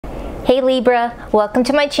Hey Libra, welcome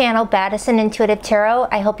to my channel, Baddison Intuitive Tarot.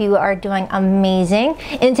 I hope you are doing amazing.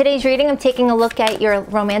 In today's reading, I'm taking a look at your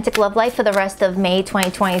romantic love life for the rest of May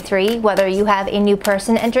 2023. Whether you have a new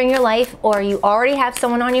person entering your life or you already have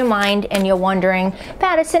someone on your mind and you're wondering,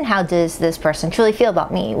 Baddison, how does this person truly feel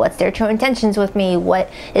about me? What's their true intentions with me?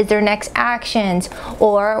 What is their next actions?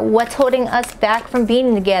 Or what's holding us back from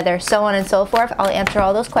being together? So on and so forth. I'll answer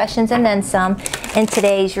all those questions and then some in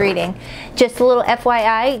today's reading. Just a little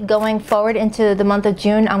FYI, going forward into the month of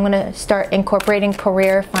June, I'm going to start incorporating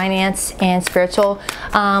career, finance, and spiritual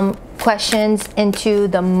questions into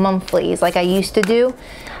the monthlies like I used to do.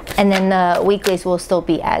 And then the weeklies will still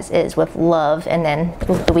be as is with love, and then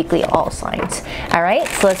the weekly all signs. All right,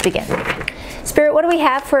 so let's begin. Spirit, what do we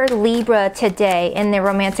have for Libra today in their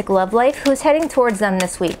romantic love life? Who's heading towards them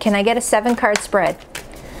this week? Can I get a 7-card spread?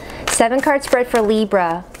 7-card spread for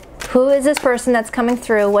Libra. Who is this person that's coming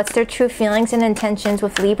through? What's their true feelings and intentions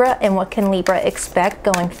with Libra? And what can Libra expect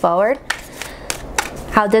going forward?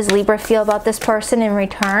 How does Libra feel about this person in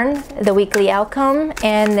return? The weekly outcome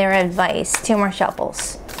and their advice. 2 more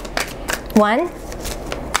shuffles. 1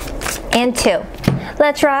 and 2.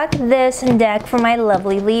 Let's rock this deck for my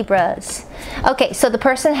lovely Libras. Okay, so the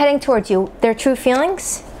person heading towards you, their true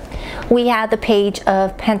feelings? We have the Page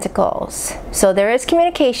of Pentacles. So there is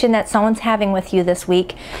communication that someone's having with you this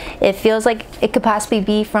week. It feels like it could possibly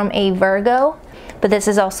be from a Virgo, but this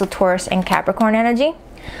is also Taurus and Capricorn energy.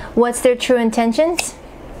 What's their true intentions?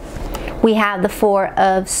 We have the 4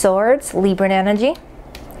 of Swords, Libra energy.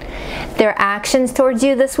 Their actions towards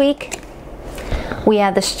you this week. We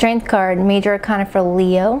have the Strength card, Major Arcana for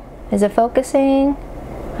Leo. Is it focusing?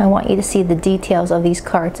 I want you to see the details of these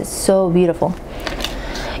cards. It's so beautiful.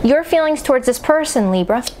 Your feelings towards this person,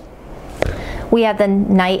 Libra. We have the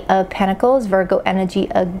Knight of Pentacles, Virgo energy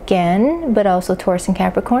again, but also Taurus and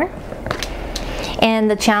Capricorn. And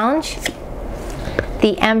the challenge,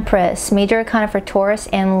 the Empress, Major Arcana for Taurus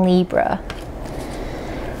and Libra.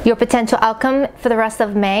 Your potential outcome for the rest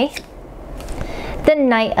of May, the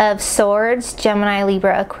Knight of Swords, Gemini,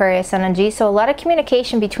 Libra, Aquarius energy. So a lot of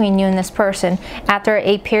communication between you and this person after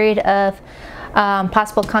a period of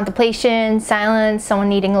possible contemplation, silence, someone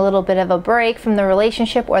needing a little bit of a break from the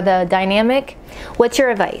relationship or the dynamic. What's your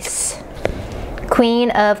advice?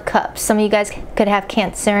 Queen of Cups. Some of you guys could have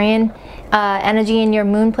Cancerian energy in your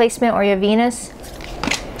moon placement or your Venus.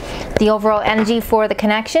 The overall energy for the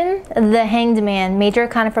connection, the Hanged Man, Major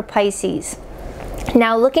Arcana for Pisces.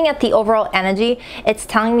 Now, looking at the overall energy, it's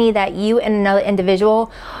telling me that you and another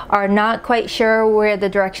individual are not quite sure where the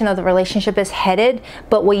direction of the relationship is headed,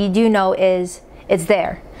 but what you do know is it's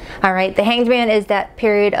there. All right, the Hanged Man is that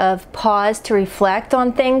period of pause to reflect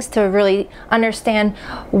on things, to really understand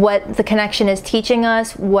what the connection is teaching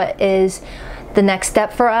us, what is the next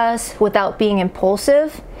step for us without being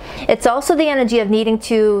impulsive. It's also the energy of needing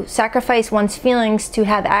to sacrifice one's feelings to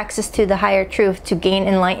have access to the higher truth, to gain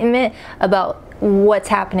enlightenment about what's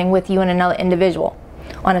happening with you and another individual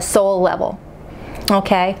on a soul level.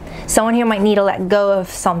 Okay, someone here might need to let go of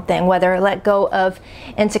something, whether let go of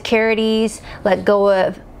insecurities, let go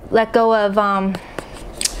of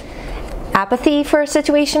apathy for a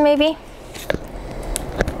situation maybe.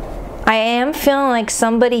 I am feeling like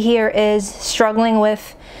somebody here is struggling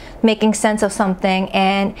with making sense of something,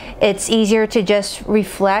 and it's easier to just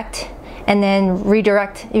reflect and then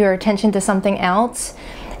redirect your attention to something else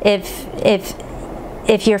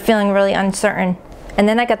if you're feeling really uncertain. And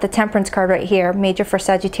then I got the Temperance card right here, Major for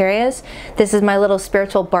Sagittarius. This is my little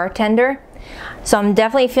spiritual bartender. So I'm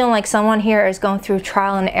definitely feeling like someone here is going through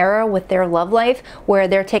trial and error with their love life, where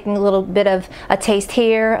they're taking a little bit of a taste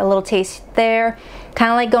here, a little taste there,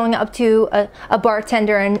 kind of like going up to a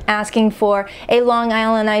bartender and asking for a Long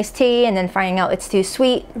Island iced tea and then finding out it's too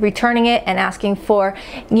sweet, returning it and asking for,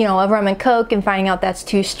 you know, a rum and coke and finding out that's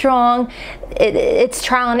too strong. It's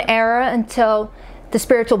trial and error until the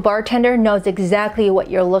spiritual bartender knows exactly what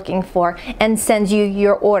you're looking for and sends you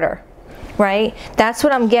your order. Right? That's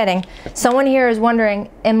what I'm getting. Someone here is wondering,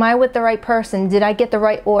 am I with the right person? Did I get the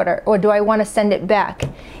right order? Or do I want to send it back?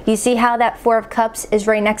 You see how that 4 of Cups is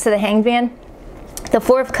right next to the Hanged Man? The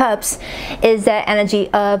 4 of Cups is that energy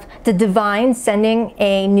of the divine sending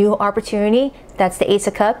a new opportunity. That's the Ace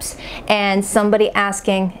of Cups. And somebody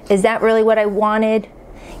asking, is that really what I wanted?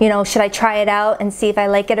 You know, should I try it out and see if I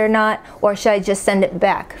like it or not? Or should I just send it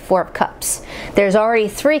back? 4 of Cups. There's already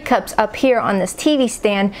 3 cups up here on this TV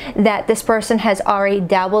stand that this person has already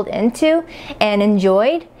dabbled into and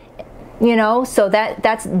enjoyed. You know, so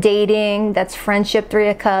that's dating, that's friendship, 3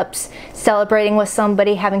 of Cups, celebrating with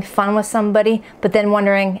somebody, having fun with somebody, but then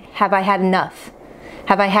wondering, have I had enough?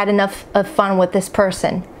 Have I had enough of fun with this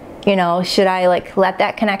person? You know, should I like let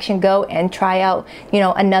that connection go and try out, you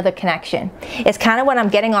know, another connection? It's kind of what I'm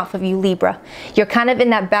getting off of you, Libra. You're kind of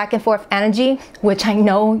in that back and forth energy, which I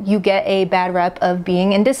know you get a bad rep of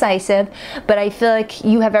being indecisive, but I feel like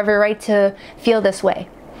you have every right to feel this way.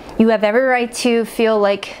 You have every right to feel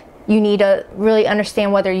like you need to really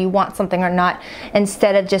understand whether you want something or not,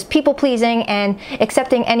 instead of just people pleasing and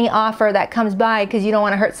accepting any offer that comes by because you don't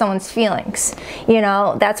want to hurt someone's feelings. You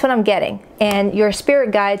know, that's what I'm getting. And your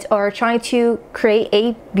spirit guides are trying to create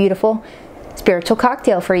a beautiful spiritual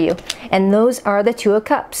cocktail for you. And those are the Two of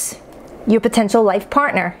Cups. Your potential life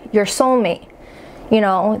partner, your soulmate, you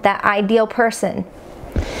know, that ideal person.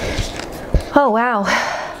 Oh, wow.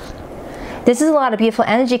 This is a lot of beautiful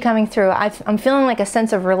energy coming through. I'm feeling like a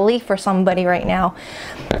sense of relief for somebody right now.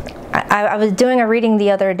 I was doing a reading the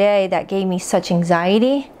other day that gave me such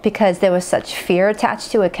anxiety because there was such fear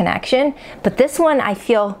attached to a connection. But this one, I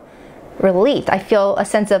feel relieved. I feel a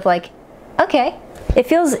sense of like, okay, it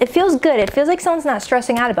feels good. It feels like someone's not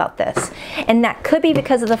stressing out about this. And that could be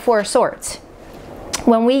because of the Four of Swords.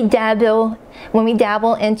 When we dabble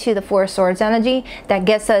into the Four of Swords energy, that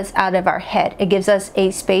gets us out of our head. It gives us a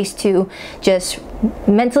space to just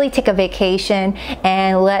mentally take a vacation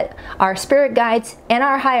and let our spirit guides and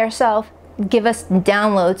our higher self give us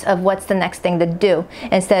downloads of what's the next thing to do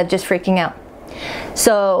instead of just freaking out.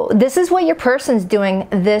 So this is what your person's doing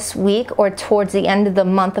this week or towards the end of the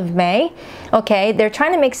month of May. Okay, they're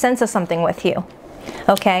trying to make sense of something with you.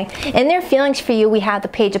 Okay, in their feelings for you, we have the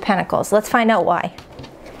Page of Pentacles. Let's find out why.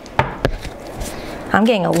 I'm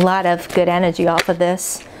getting a lot of good energy off of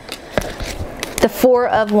this. The Four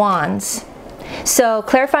of Wands. So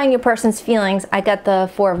clarifying your person's feelings, I got the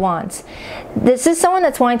Four of Wands. This is someone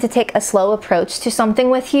that's wanting to take a slow approach to something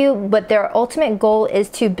with you, but their ultimate goal is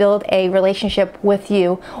to build a relationship with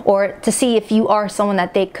you, or to see if you are someone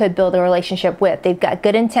that they could build a relationship with. They've got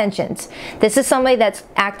good intentions. This is somebody that's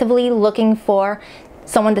actively looking for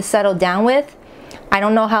someone to settle down with. I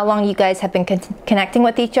don't know how long you guys have been connecting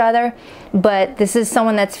with each other, but this is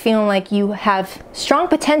someone that's feeling like you have strong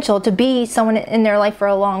potential to be someone in their life for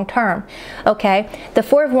a long term. Okay, the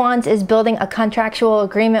Four of Wands is building a contractual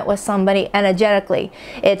agreement with somebody energetically.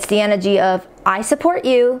 It's the energy of I support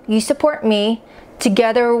you, you support me,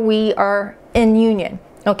 together we are in union.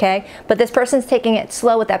 Okay, but this person's taking it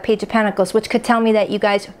slow with that Page of Pentacles, which could tell me that you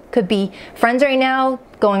guys could be friends right now,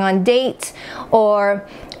 going on dates, or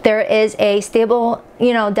there is a stable,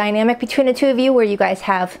 you know, dynamic between the two of you where you guys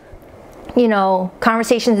have, you know,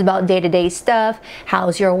 conversations about day-to-day stuff.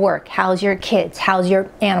 How's your work? How's your kids? How's your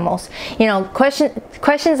animals? You know,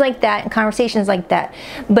 questions like that and conversations like that.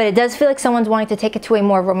 But it does feel like someone's wanting to take it to a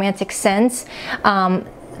more romantic sense.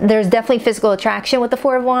 There's definitely physical attraction with the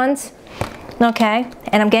Four of Wands. Okay,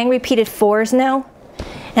 and I'm getting repeated fours now.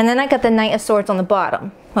 And then I got the Knight of Swords on the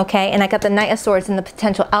bottom. Okay, and I got the Knight of Swords and the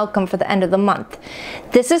potential outcome for the end of the month.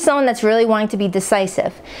 This is someone that's really wanting to be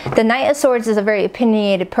decisive. The Knight of Swords is a very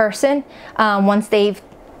opinionated person once they've,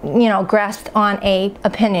 you know, grasped on a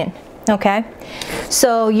opinion. Okay,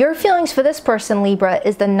 so your feelings for this person, Libra,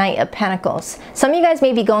 is the Knight of Pentacles. Some of you guys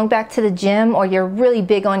may be going back to the gym, or you're really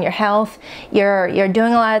big on your health. You're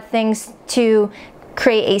doing a lot of things to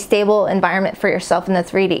create a stable environment for yourself in the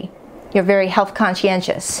 3D. You're very health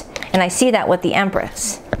conscientious, and I see that with the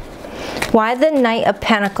Empress. Why the Knight of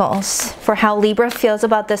Pentacles? For how Libra feels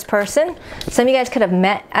about this person. Some of you guys could have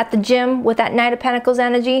met at the gym with that Knight of Pentacles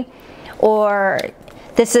energy, or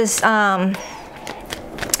this is someone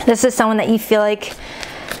that you feel like,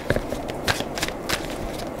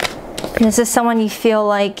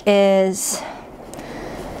 is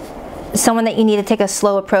someone that you need to take a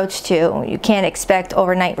slow approach to. You can't expect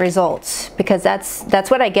overnight results, because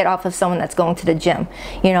that's what I get off of someone that's going to the gym.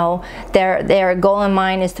 You know, their goal in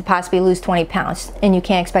mind is to possibly lose 20 pounds, and you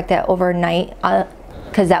can't expect that overnight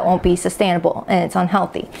because that won't be sustainable and it's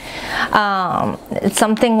unhealthy. It's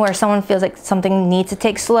something where someone feels like something needs to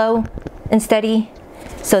take slow and steady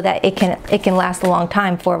so that it can last a long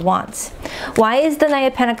time for once. Why is the Knight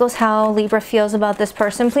of Pentacles how Libra feels about this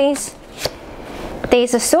person, please? The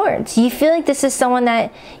Ace of Swords. You feel like this is someone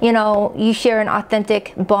that, you know, you share an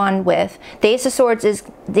authentic bond with. The Ace of Swords is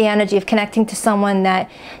the energy of connecting to someone that,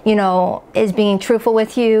 you know, is being truthful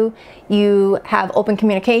with you, you have open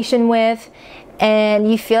communication with, and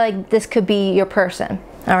you feel like this could be your person.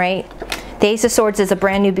 All right. The Ace of Swords is a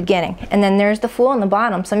brand new beginning. And then there's the Fool on the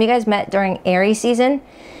bottom. Some of you guys met during Aries season,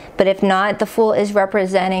 but if not, the Fool is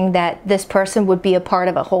representing that this person would be a part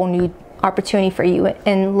of a whole opportunity for you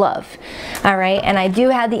in love. All right, and I do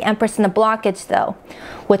have the Empress in the blockage though,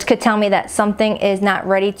 which could tell me that something is not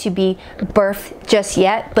ready to be birthed just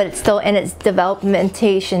yet, but it's still in its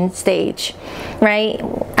developmentation stage, right?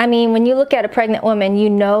 I mean, when you look at a pregnant woman, you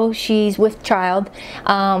know she's with child,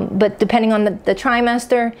 but depending on the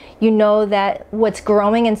trimester, you know that what's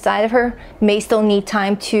growing inside of her may still need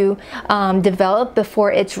time to develop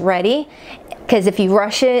before it's ready. Because if you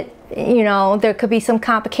rush it, you know, there could be some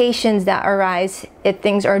complications that arise if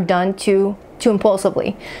things are done too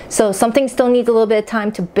impulsively. So something still needs a little bit of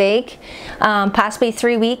time to bake, possibly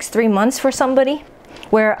 3 weeks, 3 months for somebody,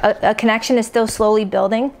 where a connection is still slowly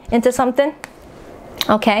building into something.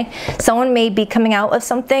 Okay, someone may be coming out of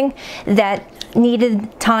something that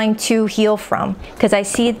needed time to heal from, because I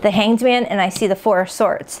see the Hanged Man and I see the Four of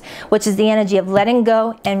Swords, which is the energy of letting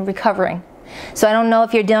go and recovering. So I don't know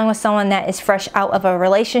if you're dealing with someone that is fresh out of a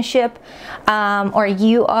relationship, or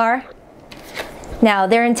you are. Now,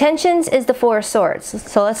 their intentions is the Four of Swords.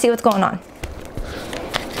 So let's see what's going on.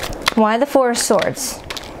 Why the Four of Swords?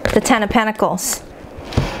 The Ten of Pentacles.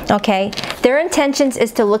 Okay, their intentions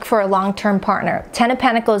is to look for a long-term partner. Ten of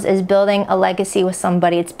Pentacles is building a legacy with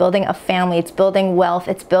somebody. It's building a family. It's building wealth.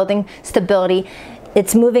 It's building stability.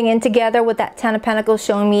 It's moving in together with that Ten of Pentacles,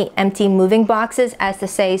 showing me empty moving boxes, as to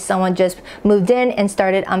say someone just moved in and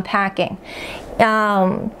started unpacking.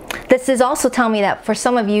 This is also telling me that for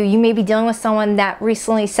some of you, you may be dealing with someone that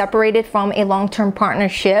recently separated from a long-term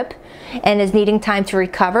partnership and is needing time to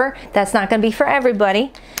recover. That's not going to be for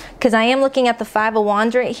everybody, because I am looking at the Five of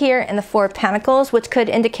Wands right here and the Four of Pentacles, which could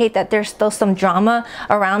indicate that there's still some drama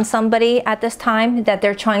around somebody at this time that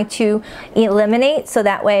they're trying to eliminate, so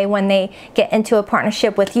that way when they get into a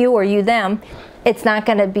partnership with you or you them, it's not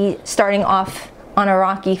going to be starting off on a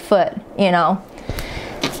rocky foot, you know.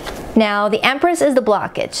 Now, the Empress is the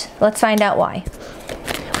blockage. Let's find out why.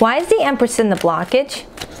 Why is the Empress in the blockage?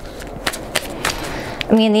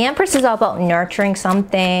 I mean, the Empress is all about nurturing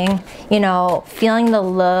something, you know, feeling the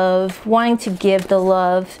love, wanting to give the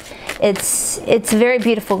love. It's very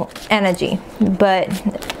beautiful energy. But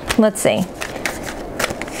let's see.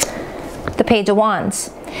 The Page of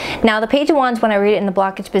Wands. Now, the Page of Wands, when I read it in the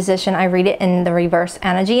blockage position, I read it in the reverse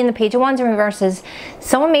energy. And the Page of Wands in reverse is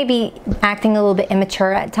someone may be acting a little bit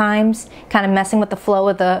immature at times, kind of messing with the flow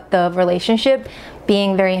of the relationship,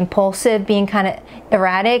 being very impulsive, being kind of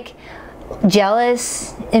erratic,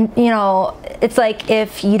 jealous. And, you know, it's like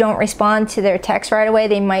if you don't respond to their text right away,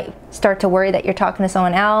 they might start to worry that you're talking to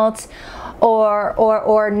someone else.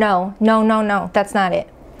 Or no, that's not it.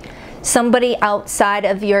 Somebody outside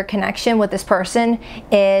of your connection with this person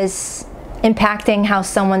is impacting how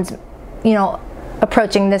someone's, you know,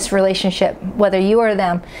 approaching this relationship, whether you or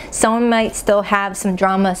them. Someone might still have some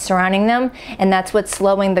drama surrounding them, and that's what's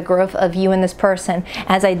slowing the growth of you and this person,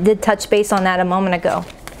 as I did touch base on that a moment ago.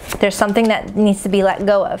 There's something that needs to be let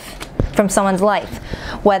go of from someone's life,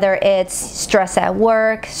 whether it's stress at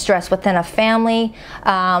work, stress within a family,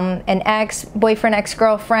 an ex-boyfriend,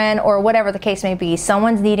 ex-girlfriend, or whatever the case may be.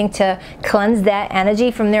 Someone's needing to cleanse that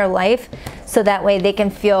energy from their life, so that way they can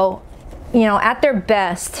feel, you know, at their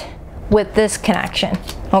best with this connection.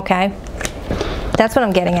 Okay, that's what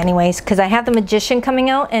I'm getting anyways, because I have the Magician coming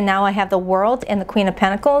out, and now I have the World and the Queen of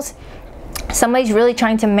Pentacles. Somebody's really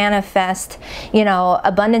trying to manifest, you know,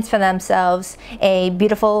 abundance for themselves, a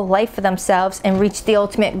beautiful life for themselves, and reach the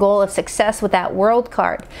ultimate goal of success with that World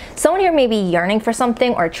card. Someone here may be yearning for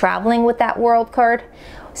something or traveling with that World card.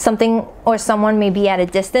 Something or someone may be at a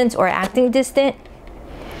distance or acting distant.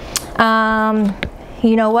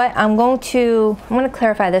 You know what? I'm going to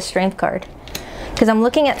clarify this Strength card, because I'm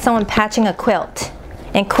looking at someone patching a quilt,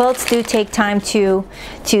 and quilts do take time to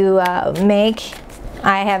make.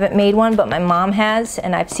 I haven't made one, but my mom has,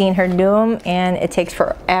 and I've seen her do them, and it takes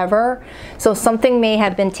forever. So something may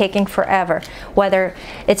have been taking forever. Whether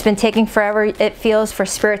it's been taking forever, it feels for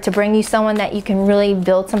Spirit to bring you someone that you can really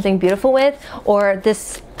build something beautiful with, or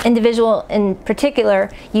this individual in particular,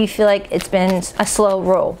 you feel like it's been a slow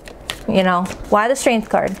roll. You know, why the Strength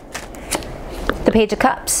card? The Page of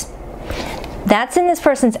Cups. That's in this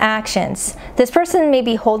person's actions. This person may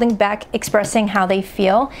be holding back expressing how they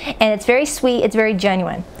feel, and it's very sweet, it's very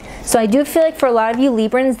genuine. So I do feel like for a lot of you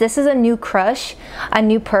Librans, this is a new crush, a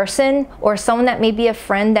new person, or someone that may be a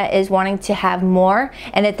friend that is wanting to have more.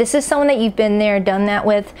 And if this is someone that you've been there, done that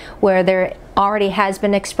with, where there already has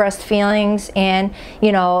been expressed feelings and,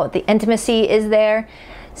 you know, the intimacy is there,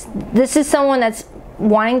 this is someone that's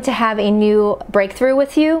wanting to have a new breakthrough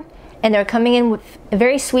with you. And they're coming in with a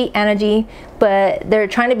very sweet energy, but they're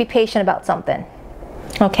trying to be patient about something.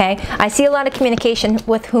 Okay, I see a lot of communication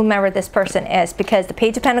with whomever this person is, because the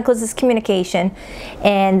Page of Pentacles is communication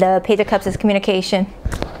and the Page of Cups is communication.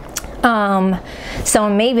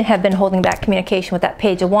 Someone may have been holding back communication with that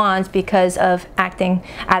Page of Wands because of acting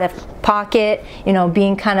out of pocket, you know,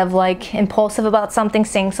 being kind of like impulsive about something,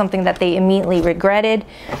 saying something that they immediately regretted.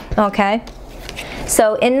 Okay.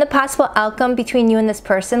 So in the possible outcome between you and this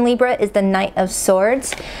person, Libra, is the Knight of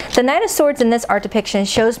Swords. The Knight of Swords in this art depiction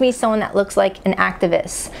shows me someone that looks like an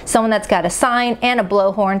activist, someone that's got a sign and a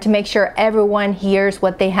blowhorn to make sure everyone hears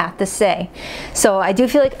what they have to say. So I do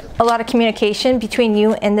feel like a lot of communication between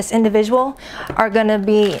you and this individual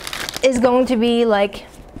is going to be like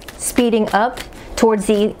speeding up towards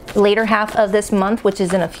the later half of this month, which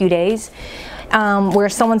is in a few days, where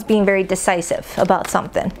someone's being very decisive about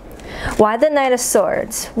something. Why the Knight of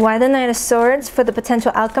Swords? Why the Knight of Swords for the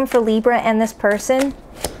potential outcome for Libra and this person?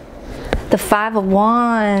 The Five of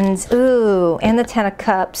Wands, ooh, and the Ten of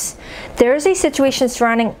Cups. There's a situation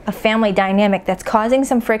surrounding a family dynamic that's causing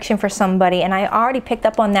some friction for somebody, and I already picked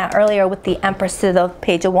up on that earlier with the Empress to the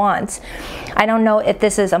Page of Wands. I don't know if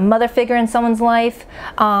this is a mother figure in someone's life,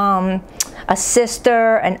 a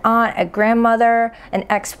sister, an aunt, a grandmother, an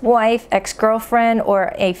ex-wife, ex-girlfriend,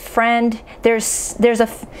 or a friend.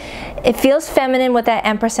 It feels feminine with that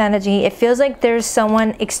Empress energy. It feels like there's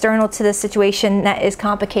someone external to the situation that is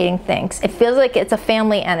complicating things. It feels like it's a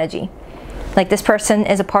family energy. Like this person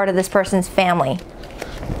is a part of this person's family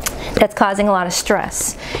that's causing a lot of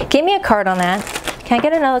stress. Give me a card on that. Can I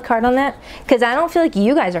get another card on that? Because I don't feel like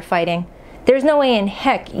you guys are fighting. There's no way in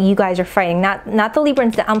heck you guys are fighting, not the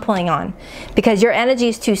Librans that I'm pulling on, because your energy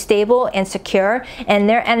is too stable and secure, and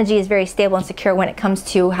their energy is very stable and secure when it comes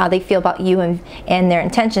to how they feel about you and their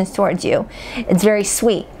intentions towards you. It's very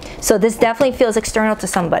sweet. So this definitely feels external to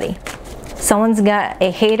somebody. Someone's got a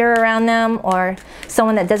hater around them, or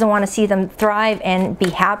someone that doesn't want to see them thrive and be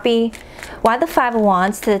happy. Why the Five of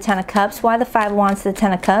Wands to the Ten of Cups? Why the Five of Wands to the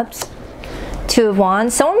Ten of Cups? Two of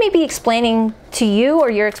Wands. Someone may be explaining to you, or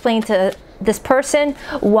you're explaining to this person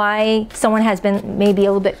why someone has been maybe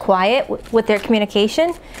a little bit quiet with their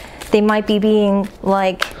communication. They might be being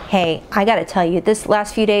like, hey, I gotta tell you, this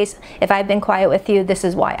last few days, if I've been quiet with you, this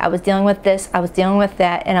is why. I was dealing with this, I was dealing with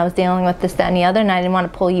that, and I was dealing with this, that, and the other, and I didn't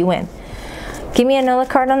want to pull you in. Give me another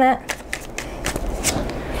card on that.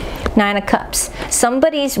 Nine of Cups.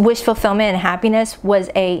 Somebody's wish fulfillment and happiness was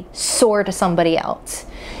a sore to somebody else.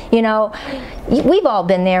 You know, we've all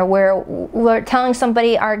been there where we're telling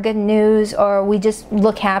somebody our good news, or we just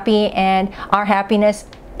look happy, and our happiness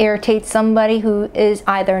irritates somebody who is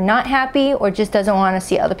either not happy or just doesn't want to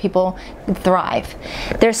see other people thrive.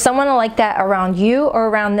 There's someone like that around you or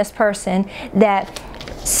around this person that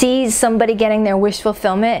sees somebody getting their wish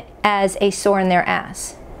fulfillment as a sore in their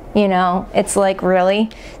ass. You know, it's like, really?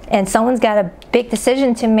 And someone's got a big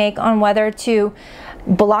decision to make on whether to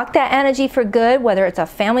block that energy for good, whether it's a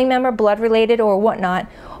family member, blood related, or whatnot,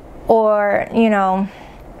 or, you know,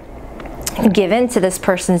 give in to this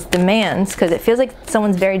person's demands, because it feels like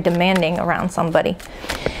someone's very demanding around somebody.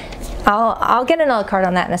 I'll get another card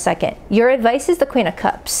on that in a second. Your advice is the Queen of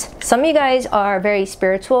Cups. Some of you guys are very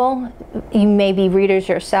spiritual. You may be readers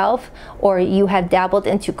yourself, or you have dabbled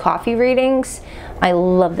into coffee readings. I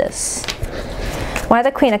love this. Why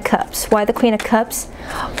the Queen of Cups? Why the Queen of Cups?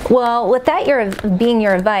 Well, with that being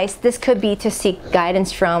your advice, this could be to seek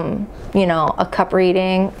guidance from, you know, a cup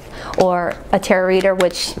reading or a tarot reader,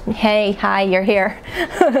 which, hey, hi, you're here.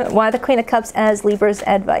 Why the Queen of Cups as Libra's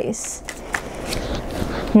advice?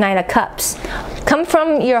 Nine of Cups. Come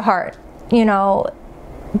from your heart, you know,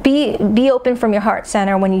 be open from your heart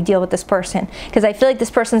center when you deal with this person, because I feel like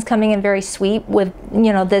this person's coming in very sweet with,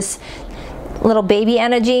 you know, this little baby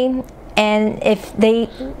energy, and if they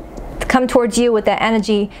come towards you with that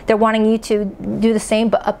energy, they're wanting you to do the same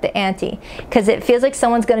but up the ante, because it feels like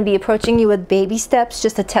someone's going to be approaching you with baby steps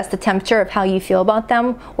just to test the temperature of how you feel about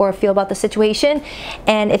them or feel about the situation.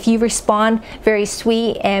 And if you respond very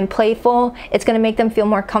sweet and playful, it's going to make them feel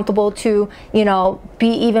more comfortable to, you know, be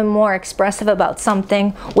even more expressive about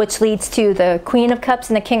something, which leads to the Queen of Cups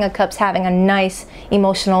and the King of Cups having a nice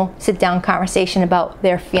emotional sit-down conversation about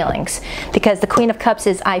their feelings, because the Queen of Cups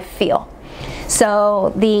is I feel.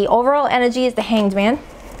 So the overall energy is the Hanged Man.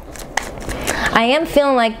 I am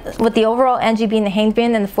feeling like with the overall energy being the Hanged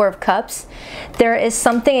Man and the Four of Cups, there is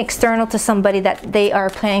something external to somebody that they are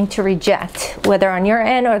planning to reject, whether on your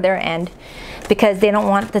end or their end, because they don't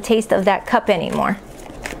want the taste of that cup anymore.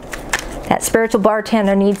 That spiritual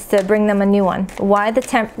bartender needs to bring them a new one. Why the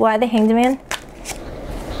Hanged Man?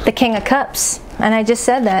 The King of Cups. And I just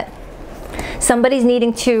said that. Somebody's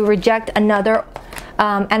needing to reject another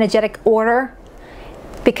energetic order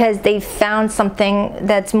because they found something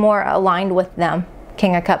that's more aligned with them.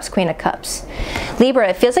 King of Cups, Queen of Cups. Libra,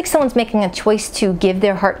 it feels like someone's making a choice to give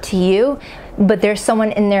their heart to you, but there's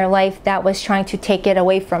someone in their life that was trying to take it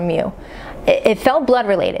away from you. It felt blood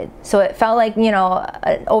related. So it felt like, you know,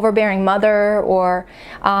 an overbearing mother or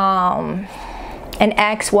an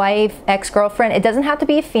ex-wife, ex-girlfriend. It doesn't have to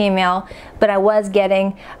be a female, but I was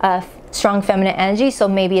getting a strong feminine energy. So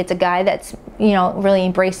maybe it's a guy that's, you know, really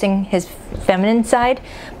embracing his feminine side,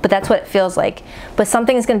 but that's what it feels like. But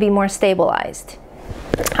something is going to be more stabilized.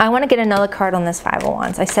 I want to get another card on this Five of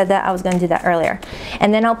Wands. I said that I was going to do that earlier.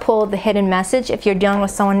 And then I'll pull the hidden message if you're dealing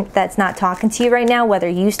with someone that's not talking to you right now, whether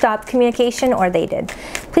you stopped communication or they did.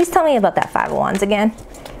 Please tell me about that Five of Wands again.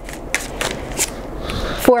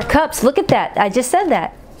 Four of Cups. Look at that. I just said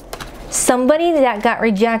that. Somebody that got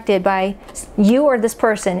rejected by you or this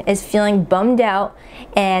person is feeling bummed out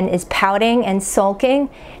and is pouting and sulking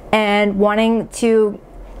and wanting to,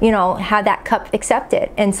 you know, have that cup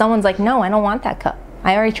accepted. And someone's like, no, I don't want that cup.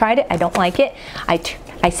 I already tried it. I don't like it.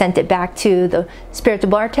 I sent it back to the spiritual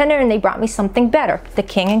bartender and they brought me something better. The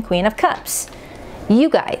King and Queen of Cups. You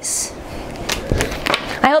guys.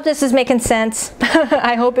 I hope this is making sense.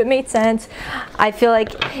 I hope it made sense. I feel like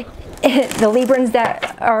the Librans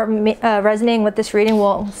that are resonating with this reading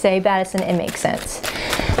will say, Baddison, it makes sense.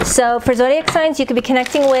 So for zodiac signs, you could be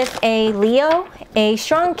connecting with a Leo, a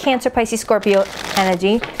strong Cancer, Pisces, Scorpio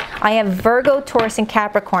energy. I have Virgo, Taurus, and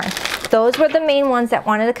Capricorn. Those were the main ones that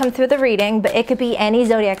wanted to come through the reading, but it could be any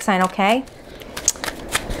zodiac sign, okay?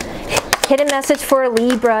 Hidden message for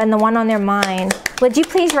Libra and the one on their mind. Would you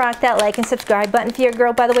please rock that like and subscribe button for your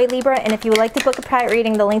girl, by the way, Libra? And if you would like to book a private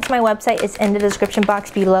reading, the link to my website is in the description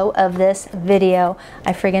box below of this video.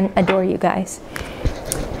 I friggin' adore you guys.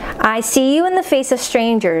 I see you in the face of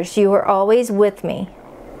strangers. You are always with me.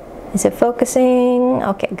 Is it focusing?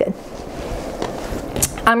 Okay, good.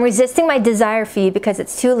 I'm resisting my desire for you because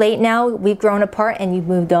it's too late now. We've grown apart and you've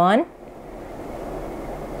moved on.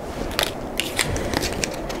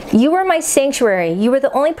 You were my sanctuary. You were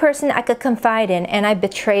the only person I could confide in, and I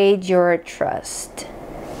betrayed your trust.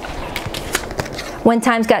 When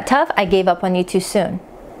times got tough, I gave up on you too soon.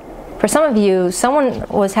 For some of you, someone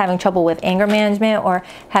was having trouble with anger management or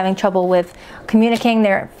having trouble with communicating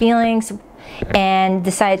their feelings and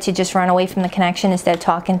decided to just run away from the connection instead of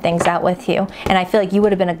talking things out with you. And I feel like you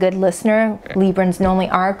would have been a good listener. Librans normally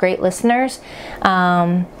are great listeners.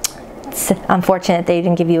 It's unfortunate they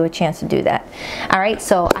didn't give you a chance to do that. All right,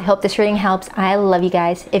 so I hope this reading helps. I love you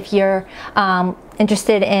guys. If you're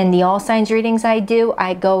interested in the all signs readings I do,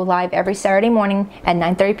 I go live every Saturday morning at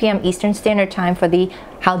 9:30 p.m. Eastern Standard Time for the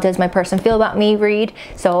How Does My Person Feel About Me read.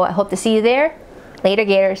 So I hope to see you there. Later,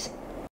 Gators.